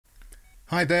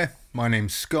Hi there, my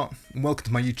name's Scott and welcome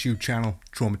to my YouTube channel,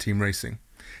 Trauma Team Racing.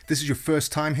 If this is your first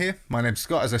time here, my name's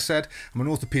Scott. As I said, I'm an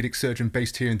orthopaedic surgeon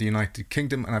based here in the United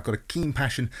Kingdom and I've got a keen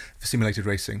passion for simulated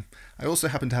racing. I also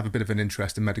happen to have a bit of an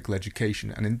interest in medical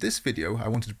education, and in this video I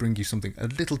wanted to bring you something a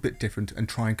little bit different and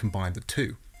try and combine the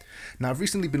two. Now, I've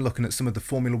recently been looking at some of the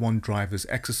Formula One drivers'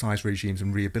 exercise regimes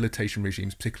and rehabilitation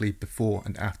regimes, particularly before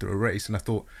and after a race, and I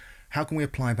thought, how can we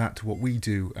apply that to what we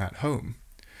do at home?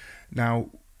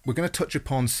 Now, we're going to touch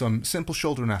upon some simple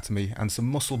shoulder anatomy and some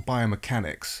muscle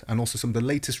biomechanics, and also some of the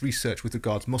latest research with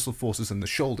regards to muscle forces in the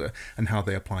shoulder and how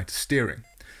they apply to steering.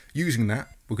 Using that,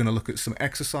 we're going to look at some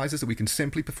exercises that we can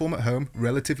simply perform at home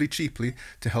relatively cheaply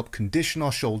to help condition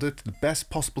our shoulder to the best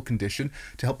possible condition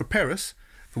to help prepare us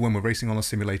for when we're racing on a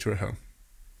simulator at home.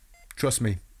 Trust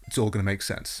me, it's all going to make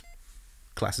sense.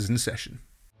 Class is in session.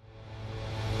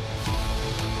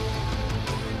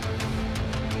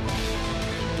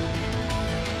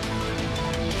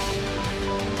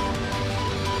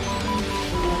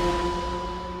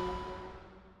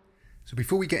 So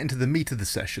before we get into the meat of the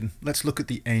session, let's look at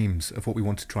the aims of what we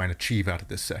want to try and achieve out of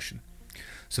this session.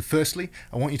 So firstly,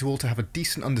 I want you to all to have a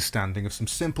decent understanding of some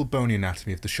simple bony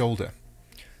anatomy of the shoulder.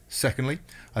 Secondly,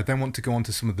 I then want to go on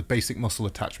to some of the basic muscle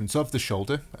attachments of the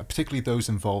shoulder, particularly those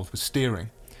involved with steering.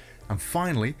 And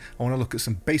finally, I want to look at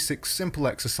some basic, simple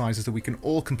exercises that we can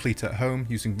all complete at home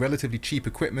using relatively cheap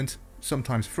equipment,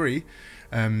 sometimes free,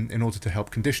 in order to help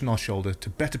condition our shoulder to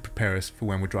better prepare us for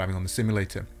when we're driving on the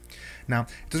simulator. Now,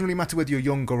 it doesn't really matter whether you're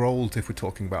young or old if we're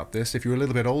talking about this. If you're a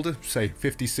little bit older, say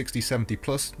 50, 60, 70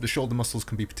 plus, the shoulder muscles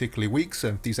can be particularly weak,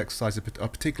 so these exercises are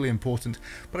particularly important,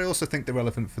 but I also think they're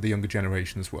relevant for the younger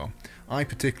generation as well. I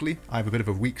have a bit of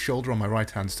a weak shoulder on my right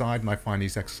hand side, and I find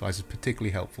these exercises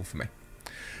particularly helpful for me.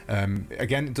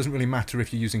 Again, it doesn't really matter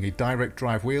if you're using a direct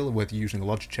drive wheel or whether you're using a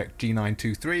Logitech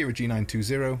G923 or a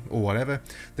G920 or whatever.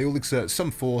 They all exert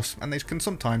some force and they can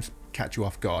sometimes catch you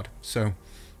off guard. So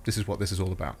this is what this is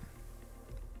all about.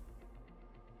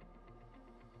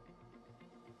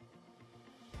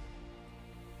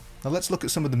 Now let's look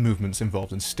at some of the movements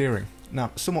involved in steering.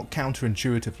 Now, somewhat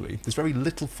counterintuitively, there's very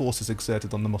little forces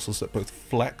exerted on the muscles that both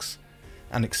flex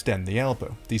and extend the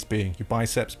elbow, these being your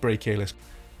biceps, brachialis,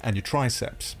 and your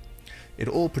triceps. It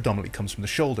all predominantly comes from the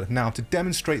shoulder. Now, to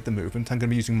demonstrate the movement, I'm going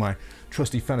to be using my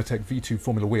trusty Fanatec V2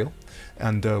 Formula wheel,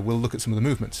 and we'll look at some of the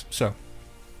movements. So,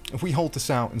 if we hold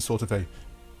this out in sort of a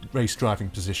race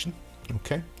driving position,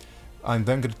 okay, I'm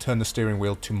then going to turn the steering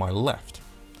wheel to my left.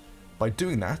 By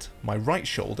doing that, my right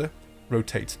shoulder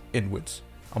rotates inwards,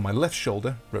 and my left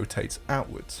shoulder rotates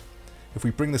outwards. If we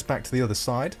bring this back to the other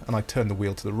side, and I turn the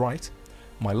wheel to the right,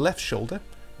 my left shoulder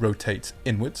rotates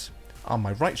inwards, and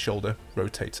my right shoulder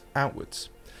rotates outwards.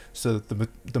 So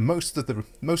most of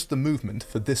the movement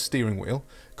for this steering wheel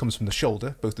comes from the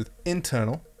shoulder, both with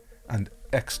internal and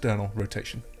external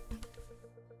rotation.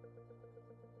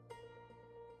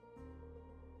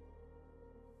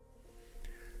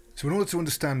 So in order to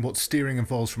understand what steering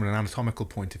involves from an anatomical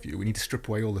point of view, we need to strip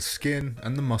away all the skin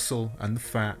and the muscle and the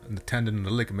fat and the tendon and the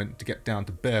ligament to get down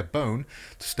to bare bone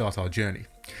to start our journey.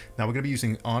 Now we're going to be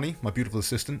using Arnie, my beautiful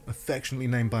assistant, affectionately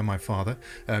named by my father,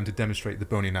 to demonstrate the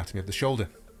bony anatomy of the shoulder.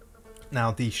 Now,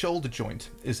 the shoulder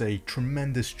joint is a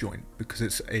tremendous joint because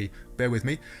it's bear with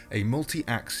me, a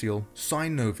multi-axial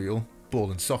synovial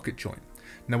ball and socket joint.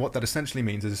 Now what that essentially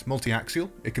means is it's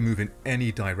multi-axial, it can move in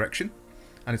any direction,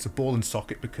 and it's a ball and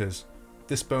socket because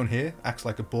this bone here acts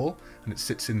like a ball and it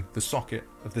sits in the socket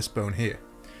of this bone here.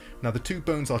 Now the two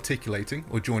bones articulating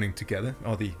or joining together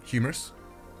are the humerus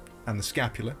and the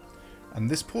scapula, and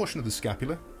this portion of the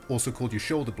scapula, also called your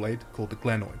shoulder blade, called the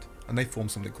glenoid, and they form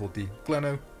something called the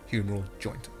glenohumeral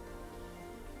joint.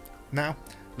 Now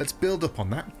let's build up on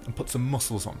that and put some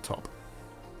muscles on top.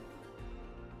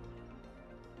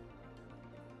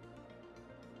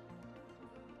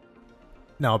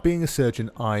 Now, being a surgeon,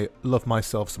 I love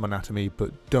myself some anatomy,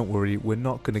 but don't worry, we're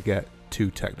not going to get too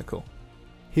technical.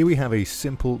 Here we have a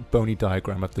simple bony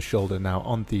diagram of the shoulder. Now,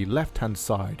 on the left hand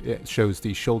side it shows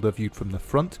the shoulder viewed from the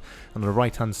front, and on the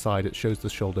right hand side it shows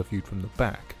the shoulder viewed from the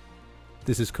back.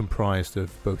 This is comprised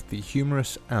of both the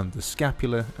humerus and the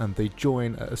scapula, and they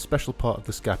join at a special part of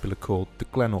the scapula called the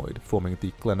glenoid, forming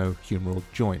the glenohumeral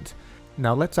joint.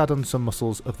 Now let's add on some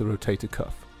muscles of the rotator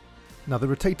cuff. Now the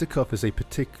rotator cuff is a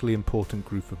particularly important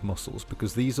group of muscles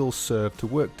because these all serve to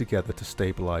work together to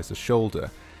stabilize the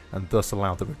shoulder and thus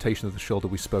allow the rotation of the shoulder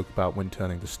we spoke about when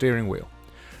turning the steering wheel.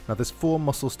 Now there's four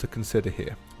muscles to consider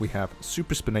here. We have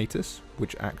supraspinatus,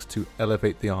 which acts to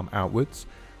elevate the arm outwards.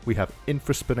 We have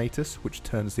infraspinatus, which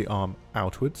turns the arm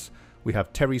outwards. We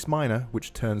have teres minor,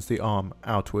 which turns the arm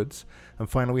outwards. And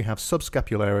finally we have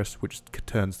subscapularis, which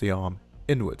turns the arm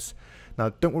inwards. Now,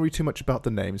 don't worry too much about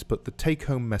the names, but the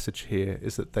take-home message here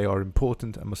is that they are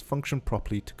important and must function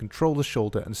properly to control the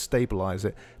shoulder and stabilize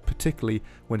it, particularly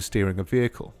when steering a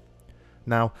vehicle.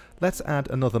 Now, let's add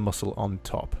another muscle on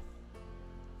top.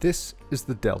 This is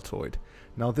the deltoid.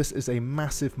 Now, this is a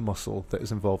massive muscle that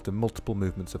is involved in multiple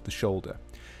movements of the shoulder.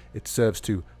 It serves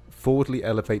to forwardly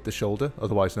elevate the shoulder,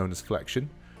 otherwise known as flexion,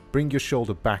 bring your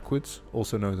shoulder backwards,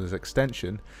 also known as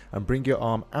extension, and bring your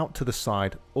arm out to the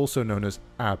side, also known as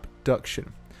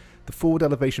abduction. The forward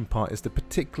elevation part is the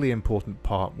particularly important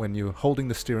part when you're holding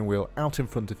the steering wheel out in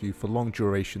front of you for long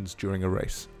durations during a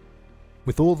race.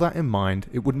 With all that in mind,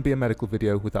 it wouldn't be a medical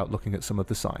video without looking at some of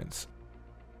the science.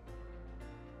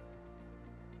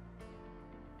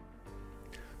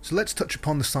 So let's touch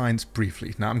upon the science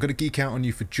briefly. Now I'm going to geek out on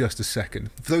you for just a second.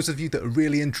 For those of you that are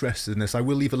really interested in this, I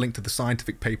will leave a link to the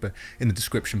scientific paper in the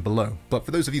description below. But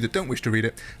for those of you that don't wish to read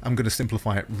it, I'm going to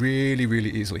simplify it really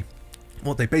easily.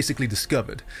 What they basically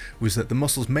discovered was that the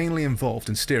muscles mainly involved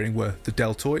in steering were the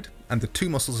deltoid and the two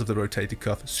muscles of the rotator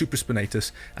cuff,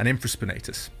 supraspinatus and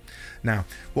infraspinatus. Now,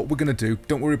 what we're going to do,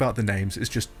 don't worry about the names, is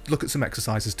just look at some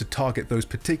exercises to target those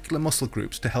particular muscle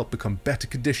groups to help become better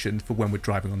conditioned for when we're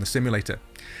driving on the simulator.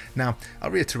 Now, I'll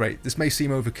reiterate, this may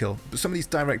seem overkill, but some of these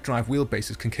direct drive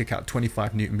wheelbases can kick out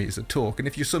 25 Newton meters of torque, and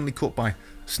if you're suddenly caught by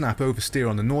snap oversteer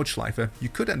on the Nordschleife, you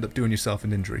could end up doing yourself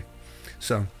an injury.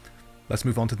 So, let's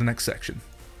move on to the next section.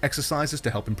 Exercises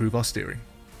to help improve our steering.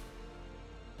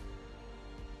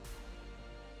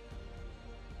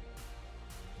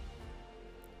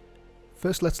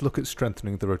 First, let's look at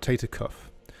strengthening the rotator cuff.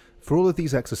 For all of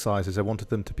these exercises, I wanted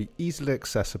them to be easily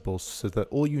accessible so that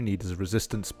all you need is a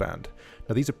resistance band.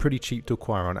 Now, these are pretty cheap to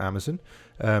acquire on Amazon.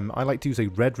 I like to use a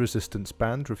red resistance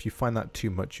band, or if you find that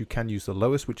too much, you can use the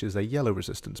lowest, which is a yellow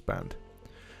resistance band.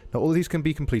 Now, all of these can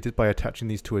be completed by attaching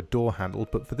these to a door handle,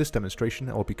 but for this demonstration,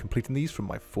 I will be completing these from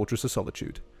my Fortress of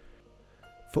Solitude.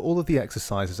 For all of the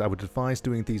exercises, I would advise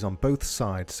doing these on both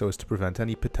sides so as to prevent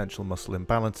any potential muscle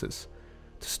imbalances.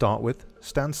 To start with,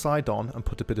 stand side on and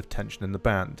put a bit of tension in the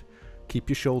band. Keep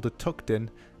your shoulder tucked in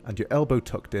and your elbow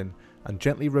tucked in, and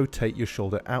gently rotate your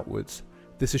shoulder outwards.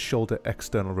 This is shoulder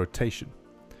external rotation.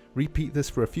 Repeat this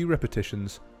for a few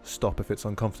repetitions, stop if it's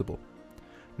uncomfortable.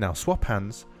 Now swap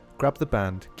hands, grab the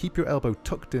band, keep your elbow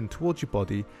tucked in towards your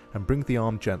body and bring the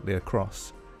arm gently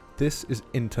across. This is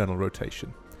internal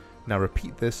rotation. Now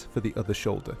repeat this for the other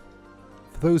shoulder.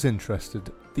 For those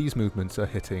interested, these movements are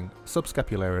hitting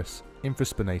subscapularis,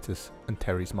 infraspinatus and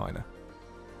teres minor.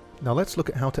 Now let's look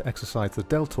at how to exercise the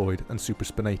deltoid and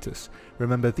supraspinatus.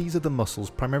 Remember, these are the muscles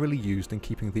primarily used in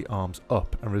keeping the arms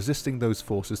up and resisting those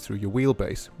forces through your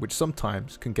wheelbase, which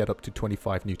sometimes can get up to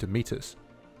 25 Newton meters.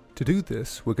 To do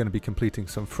this, we're going to be completing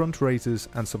some front raises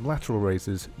and some lateral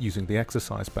raises using the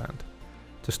exercise band.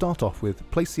 To start off with,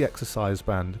 place the exercise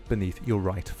band beneath your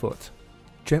right foot.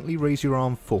 Gently raise your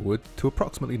arm forward to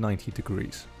approximately 90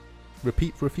 degrees.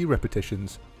 Repeat for a few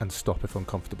repetitions and stop if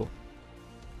uncomfortable.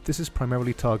 This is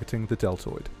primarily targeting the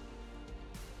deltoid.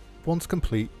 Once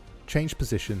complete, change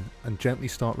position and gently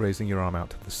start raising your arm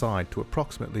out to the side to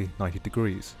approximately 90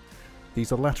 degrees.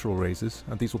 These are lateral raises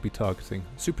and these will be targeting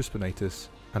supraspinatus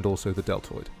and also the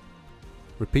deltoid.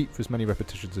 Repeat for as many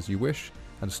repetitions as you wish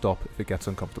and stop if it gets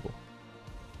uncomfortable.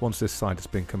 Once this side has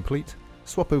been complete,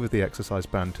 swap over the exercise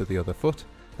band to the other foot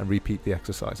and repeat the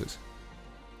exercises.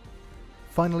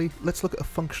 Finally, let's look at a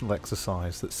functional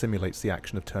exercise that simulates the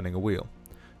action of turning a wheel.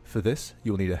 For this,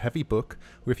 you'll need a heavy book,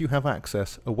 or if you have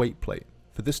access, a weight plate.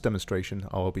 For this demonstration,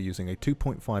 I will be using a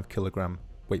 2.5 kilogram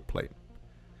weight plate.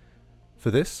 For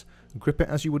this, grip it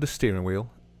as you would a steering wheel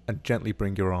and gently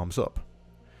bring your arms up.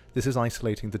 This is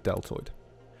isolating the deltoid.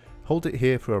 Hold it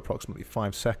here for approximately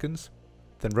 5 seconds,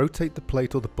 then rotate the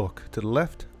plate or the book to the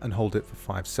left and hold it for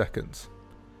 5 seconds.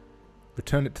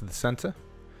 Return it to the center,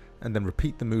 and then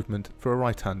repeat the movement for a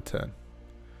right hand turn.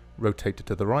 Rotate it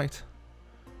to the right,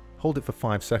 hold it for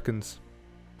 5 seconds,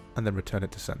 and then return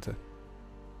it to center.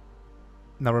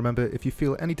 Now remember, if you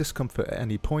feel any discomfort at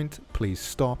any point, please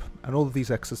stop, and all of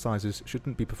these exercises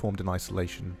shouldn't be performed in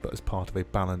isolation, but as part of a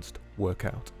balanced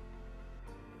workout.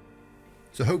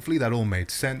 So hopefully that all made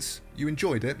sense, you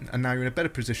enjoyed it, and now you're in a better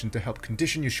position to help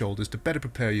condition your shoulders to better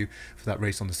prepare you for that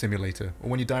race on the simulator, or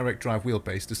when your direct drive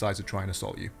wheelbase decides to try and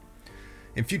assault you.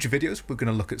 In future videos, we're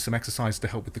going to look at some exercises to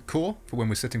help with the core, for when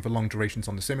we're sitting for long durations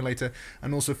on the simulator,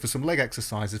 and also for some leg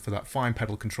exercises for that fine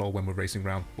pedal control when we're racing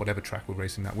around whatever track we're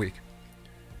racing that week.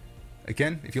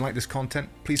 Again, if you like this content,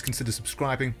 please consider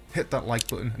subscribing, hit that like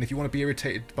button, and if you want to be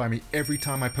irritated by me every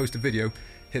time I post a video,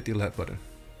 hit the alert button.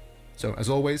 So as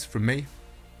always, from me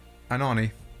and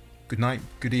Arnie, good night,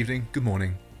 good evening, good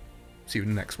morning. See you in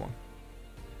the next one.